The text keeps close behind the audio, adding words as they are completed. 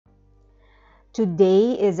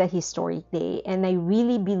Today is a historic day, and I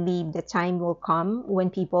really believe the time will come when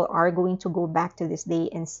people are going to go back to this day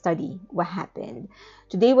and study what happened.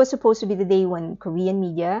 Today was supposed to be the day when Korean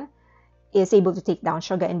media is able to take down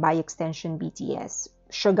Suga and by extension BTS.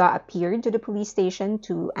 Suga appeared to the police station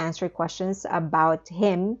to answer questions about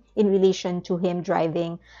him in relation to him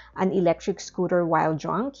driving an electric scooter while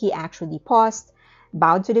drunk. He actually paused,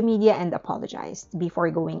 bowed to the media, and apologized before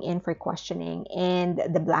going in for questioning. And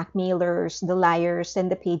the blackmailers, the liars, and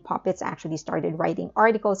the paid puppets actually started writing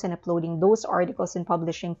articles and uploading those articles and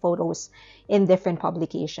publishing photos in different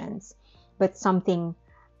publications. But something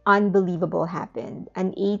unbelievable happened.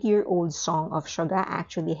 An 8-year-old song of Suga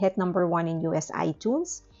actually hit number one in US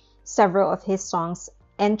iTunes. Several of his songs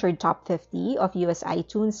entered top 50 of US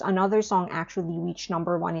iTunes. Another song actually reached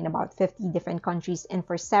number one in about 50 different countries. And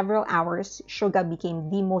for several hours, Suga became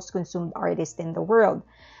the most consumed artist in the world.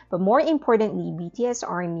 But more importantly, BTS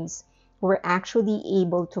armies were actually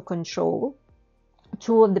able to control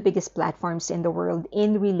two of the biggest platforms in the world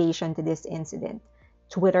in relation to this incident,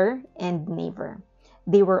 Twitter and Naver.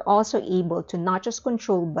 They were also able to not just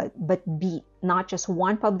control but beat not just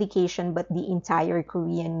one publication but the entire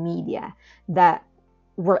Korean media that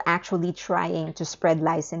were actually trying to spread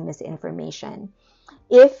lies and misinformation.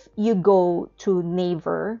 If you go to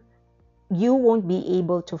Naver, you won't be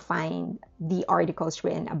able to find the articles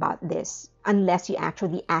written about this unless you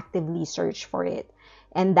actually actively search for it.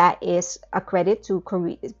 And that is a credit to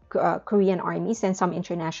Korean armies, and some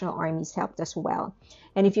international armies helped as well.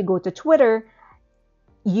 And if you go to Twitter,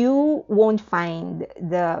 you won't find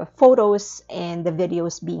the photos and the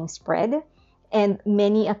videos being spread. And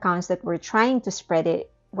many accounts that were trying to spread it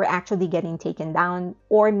were actually getting taken down,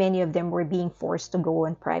 or many of them were being forced to go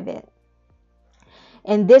on private.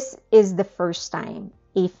 And this is the first time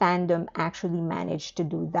a fandom actually managed to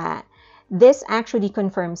do that. This actually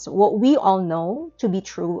confirms what we all know to be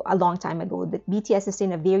true a long time ago, that BTS is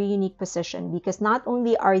in a very unique position because not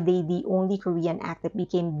only are they the only Korean act that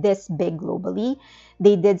became this big globally,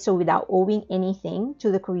 they did so without owing anything to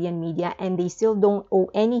the Korean media, and they still don't owe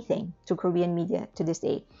anything to Korean media to this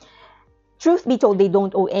day. Truth be told, they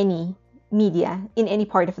don't owe any media in any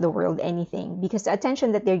part of the world anything, because the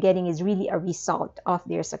attention that they're getting is really a result of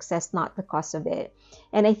their success, not the cause of it.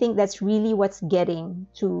 And I think that's really what's getting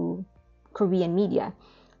to Korean media,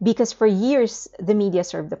 because for years the media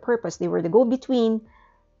served the purpose. They were the go-between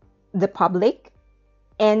the public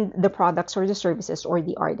and the products or the services or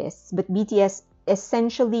the artists, but BTS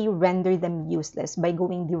essentially rendered them useless by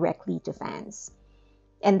going directly to fans.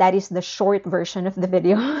 And that is the short version of the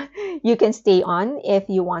video. You can stay on if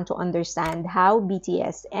you want to understand how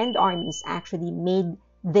BTS and armies actually made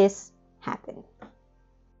this happen.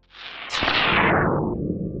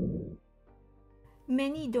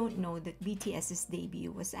 Many don't know that BTS's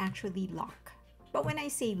debut was actually luck. But when I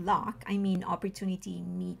say luck, I mean opportunity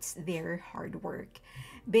meets their hard work.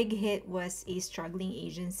 Big Hit was a struggling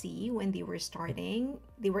agency when they were starting.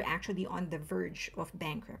 They were actually on the verge of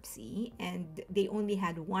bankruptcy, and they only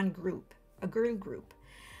had one group, a girl group.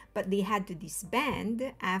 But they had to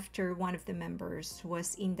disband after one of the members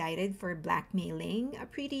was indicted for blackmailing a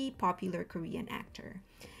pretty popular Korean actor.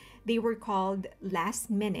 They were called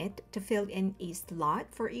last minute to fill in a slot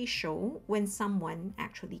for a show when someone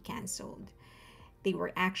actually canceled. They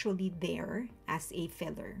were actually there as a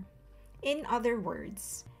filler. In other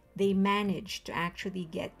words, they managed to actually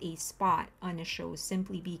get a spot on a show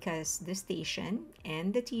simply because the station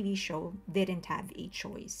and the TV show didn't have a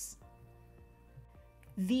choice.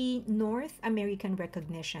 The North American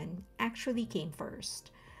recognition actually came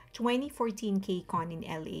first. 2014 KCON in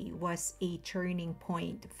LA was a turning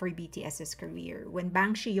point for BTS's career when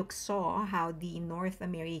Bang Si-hyuk saw how the North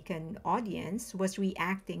American audience was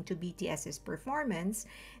reacting to BTS's performance.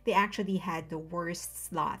 They actually had the worst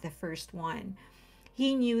slot, the first one.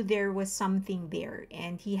 He knew there was something there,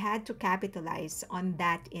 and he had to capitalize on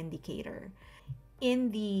that indicator.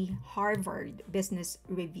 In the Harvard Business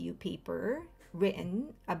Review paper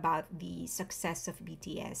written about the success of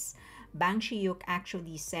BTS, Bang Si-hyuk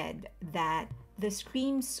actually said that the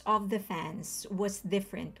screams of the fans was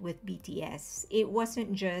different with BTS. It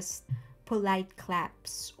wasn't just polite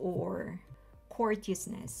claps or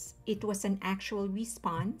courteousness. It was an actual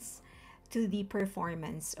response to the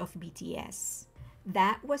performance of BTS.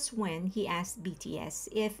 That was when he asked BTS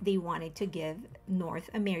if they wanted to give North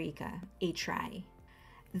America a try.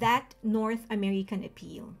 That North American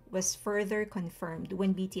appeal was further confirmed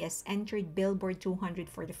when BTS entered Billboard 200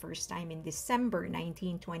 for the first time in December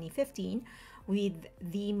 19, 2015 with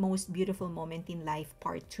The Most Beautiful Moment in Life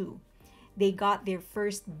Part 2. They got their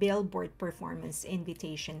first Billboard performance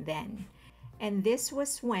invitation then. And this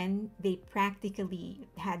was when they practically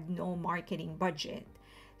had no marketing budget.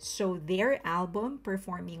 So their album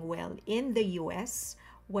performing well in the US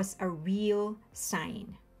was a real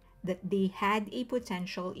sign that they had a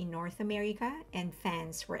potential in North America and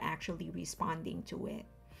fans were actually responding to it.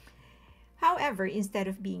 However, instead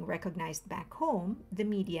of being recognized back home, the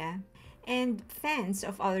media and fans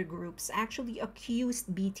of other groups actually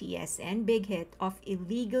accused BTS and Big Hit of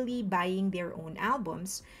illegally buying their own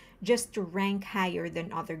albums just to rank higher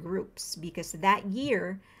than other groups because that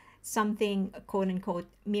year something quote unquote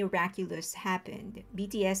miraculous happened.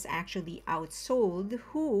 BTS actually outsold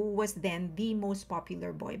who was then the most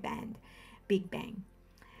popular boy band, Big Bang.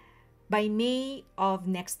 By May of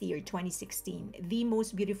next year, 2016, The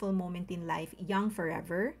Most Beautiful Moment in Life, Young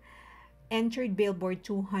Forever, entered Billboard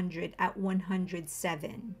 200 at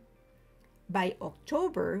 107. By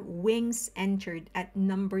October, Wings entered at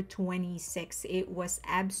number 26. It was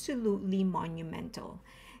absolutely monumental.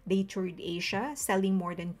 They toured Asia, selling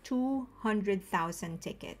more than 200,000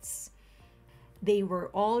 tickets. They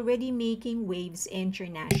were already making waves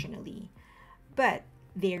internationally. But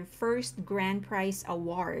their first grand prize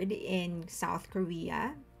award in South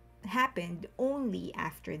Korea happened only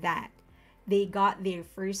after that. They got their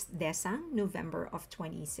first Daesang November of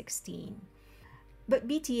 2016. But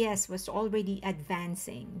BTS was already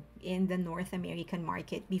advancing in the North American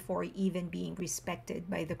market before even being respected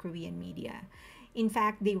by the Korean media. In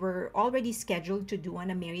fact, they were already scheduled to do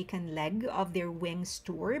an American leg of their Wings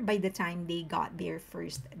tour by the time they got their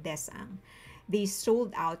first Daesang. They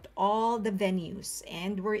sold out all the venues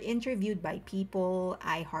and were interviewed by People,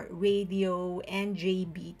 iHeartRadio,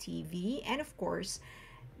 NJBTV, and of course,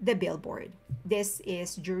 the Billboard. This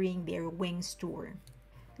is during their Wings tour.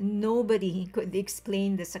 Nobody could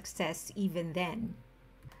explain the success even then.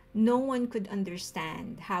 No one could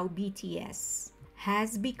understand how BTS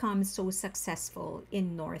has become so successful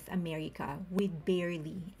in North America with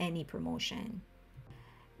barely any promotion.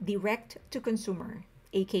 Direct to consumer,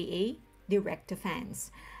 aka direct to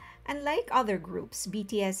fans. Unlike other groups,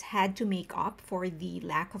 BTS had to make up for the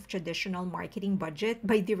lack of traditional marketing budget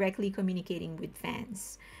by directly communicating with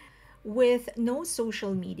fans. With no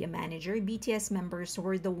social media manager, BTS members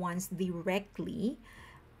were the ones directly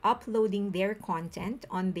uploading their content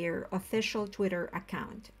on their official Twitter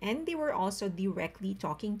account, and they were also directly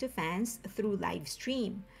talking to fans through live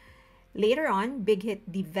stream. Later on, Big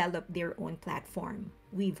Hit developed their own platform,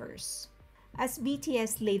 Weverse. As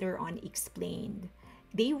BTS later on explained,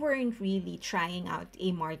 they weren't really trying out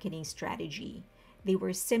a marketing strategy. They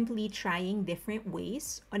were simply trying different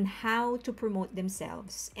ways on how to promote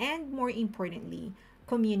themselves and, more importantly,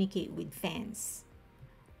 communicate with fans.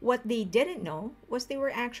 What they didn't know was they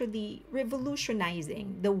were actually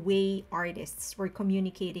revolutionizing the way artists were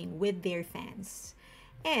communicating with their fans.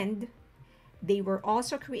 And they were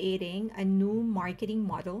also creating a new marketing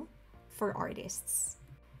model for artists.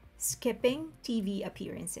 Skipping TV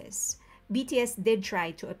appearances. BTS did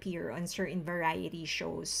try to appear on certain variety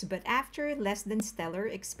shows, but after less than stellar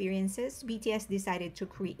experiences, BTS decided to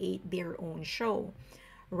create their own show,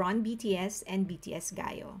 Run BTS and BTS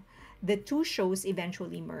Gayo. The two shows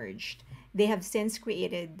eventually merged. They have since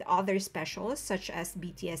created other specials such as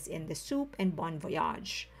BTS in the Soup and Bon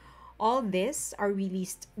Voyage. All this are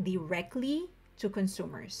released directly to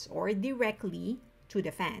consumers or directly to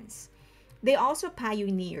the fans. They also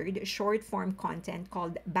pioneered short form content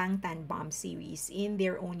called Bangtan Bomb series in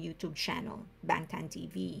their own YouTube channel, Bangtan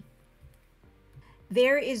TV.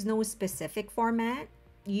 There is no specific format.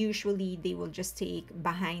 Usually, they will just take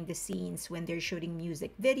behind the scenes when they're shooting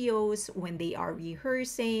music videos, when they are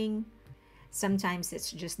rehearsing. Sometimes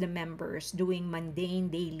it's just the members doing mundane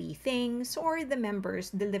daily things, or the members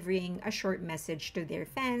delivering a short message to their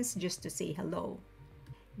fans just to say hello.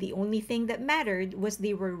 The only thing that mattered was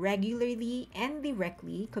they were regularly and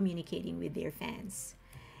directly communicating with their fans.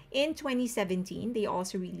 In 2017, they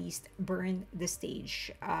also released Burn the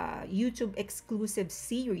Stage, a YouTube exclusive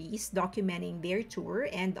series documenting their tour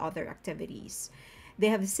and other activities. They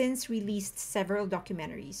have since released several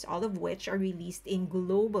documentaries, all of which are released in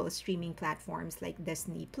global streaming platforms like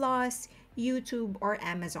Disney Plus, YouTube, or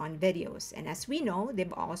Amazon Videos. And as we know,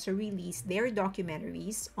 they've also released their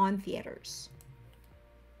documentaries on theaters.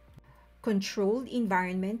 Controlled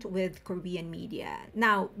environment with Korean media.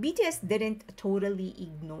 Now, BTS didn't totally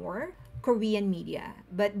ignore Korean media,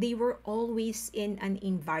 but they were always in an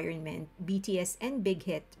environment BTS and Big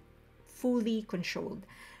Hit fully controlled,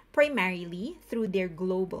 primarily through their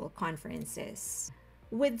global conferences.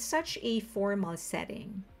 With such a formal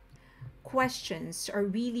setting, questions are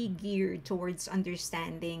really geared towards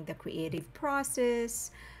understanding the creative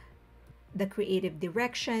process, the creative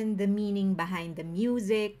direction, the meaning behind the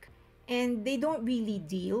music, and they don't really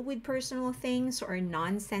deal with personal things or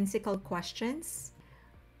nonsensical questions.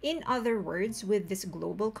 In other words, with these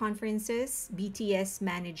global conferences, BTS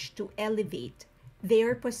managed to elevate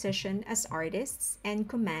their position as artists and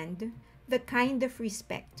command the kind of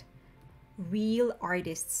respect real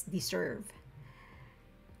artists deserve.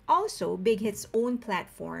 Also, Big Hit's own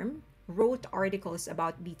platform wrote articles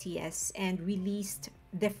about BTS and released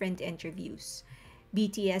different interviews.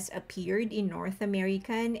 BTS appeared in North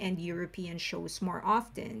American and European shows more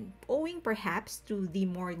often, owing perhaps to the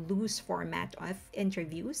more loose format of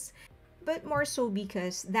interviews, but more so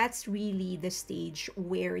because that's really the stage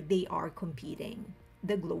where they are competing,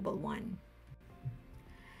 the global one.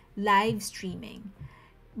 Live streaming.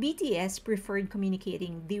 BTS preferred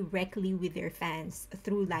communicating directly with their fans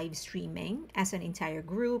through live streaming as an entire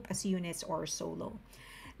group, as units, or solo.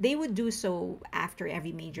 They would do so after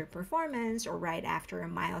every major performance or right after a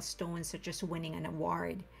milestone such as winning an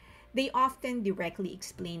award. They often directly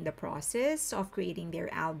explained the process of creating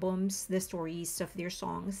their albums, the stories of their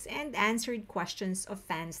songs, and answered questions of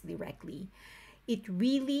fans directly. It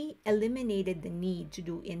really eliminated the need to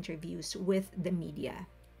do interviews with the media.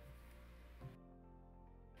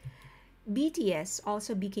 BTS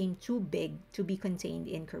also became too big to be contained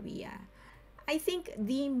in Korea. I think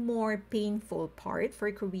the more painful part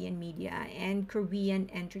for Korean media and Korean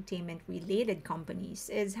entertainment related companies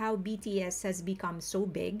is how BTS has become so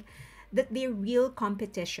big that their real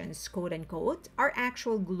competitions, quote unquote, are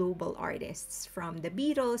actual global artists from the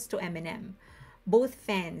Beatles to Eminem. Both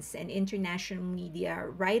fans and international media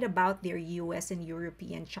write about their US and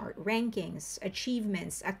European chart rankings,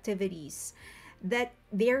 achievements, activities, that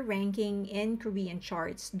their ranking in Korean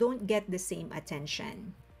charts don't get the same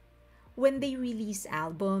attention. When they release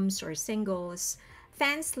albums or singles,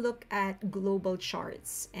 fans look at global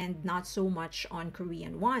charts and not so much on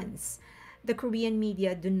Korean ones. The Korean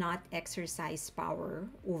media do not exercise power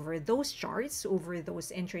over those charts, over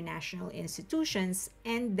those international institutions,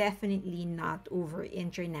 and definitely not over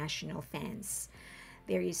international fans.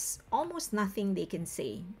 There is almost nothing they can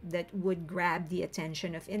say that would grab the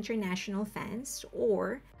attention of international fans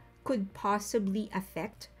or could possibly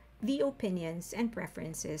affect the opinions and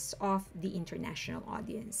preferences of the international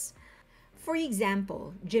audience. For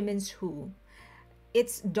example, Jimin's Who.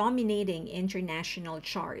 It's dominating international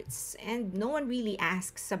charts, and no one really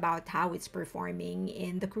asks about how it's performing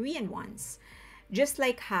in the Korean ones. Just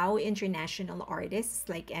like how international artists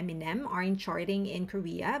like Eminem aren't charting in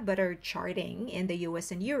Korea but are charting in the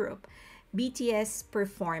US and Europe, BTS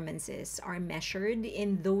performances are measured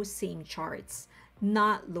in those same charts,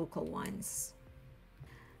 not local ones.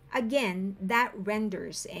 Again, that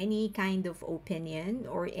renders any kind of opinion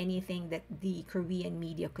or anything that the Korean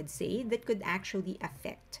media could say that could actually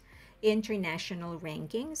affect international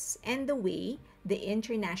rankings and the way the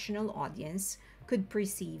international audience could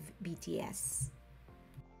perceive BTS.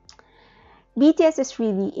 BTS is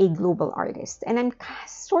really a global artist, and I'm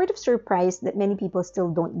sort of surprised that many people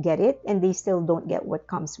still don't get it and they still don't get what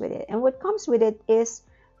comes with it. And what comes with it is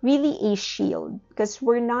really a shield because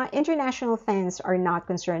we're not international fans are not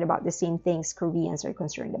concerned about the same things Koreans are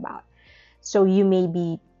concerned about. So you may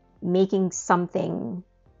be making something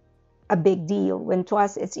a big deal when to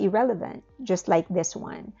us it's irrelevant, just like this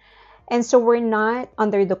one. And so we're not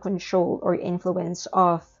under the control or influence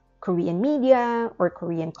of Korean media or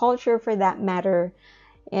Korean culture for that matter.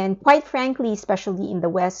 And quite frankly, especially in the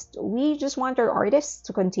West, we just want our artists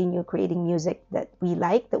to continue creating music that we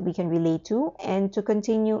like, that we can relate to, and to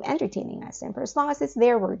continue entertaining us. And for as long as it's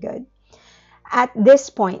there, we're good. At this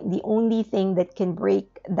point, the only thing that can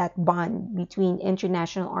break that bond between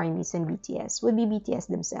international armies and BTS would be BTS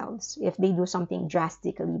themselves. If they do something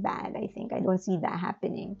drastically bad, I think. I don't see that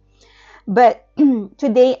happening. But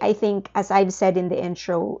today, I think, as I've said in the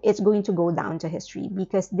intro, it's going to go down to history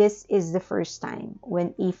because this is the first time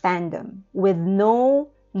when a fandom with no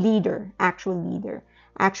leader, actual leader,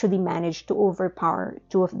 actually managed to overpower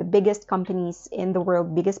two of the biggest companies in the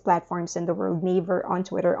world, biggest platforms in the world, Naver on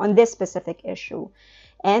Twitter, on this specific issue.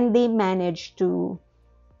 And they managed to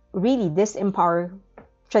really disempower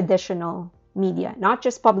traditional media, not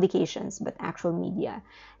just publications, but actual media.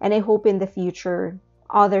 And I hope in the future,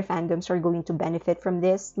 other fandoms are going to benefit from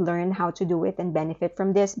this, learn how to do it and benefit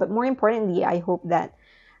from this. But more importantly, I hope that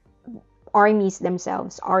armies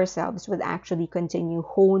themselves, ourselves, would actually continue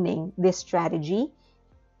honing this strategy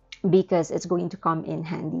because it's going to come in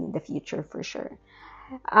handy in the future for sure.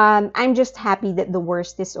 I'm just happy that the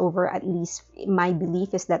worst is over. At least my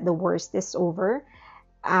belief is that the worst is over.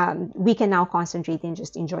 we can now concentrate in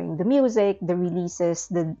just enjoying the music, the releases,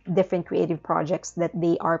 the different creative projects that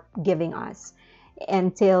they are giving us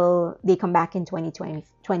until they come back in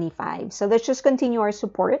 2025. So let's just continue our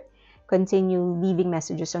support, continue leaving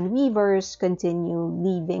messages on Weavers, continue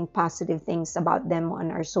leaving positive things about them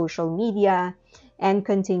on our social media, and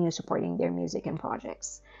continue supporting their music and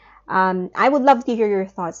projects. I would love to hear your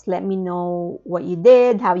thoughts. Let me know what you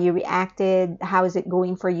did, how you reacted, how is it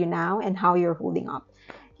going for you now, and how you're holding up.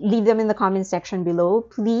 Leave them in the comment section below.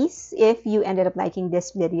 Please, if you ended up liking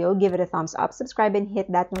this video, give it a thumbs up, subscribe, and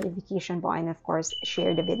hit that notification button. Of course,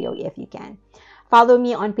 share the video if you can. Follow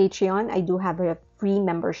me on Patreon. I do have a free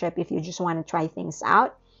membership if you just want to try things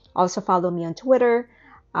out. Also follow me on Twitter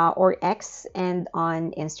or X and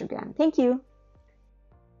on Instagram. Thank you.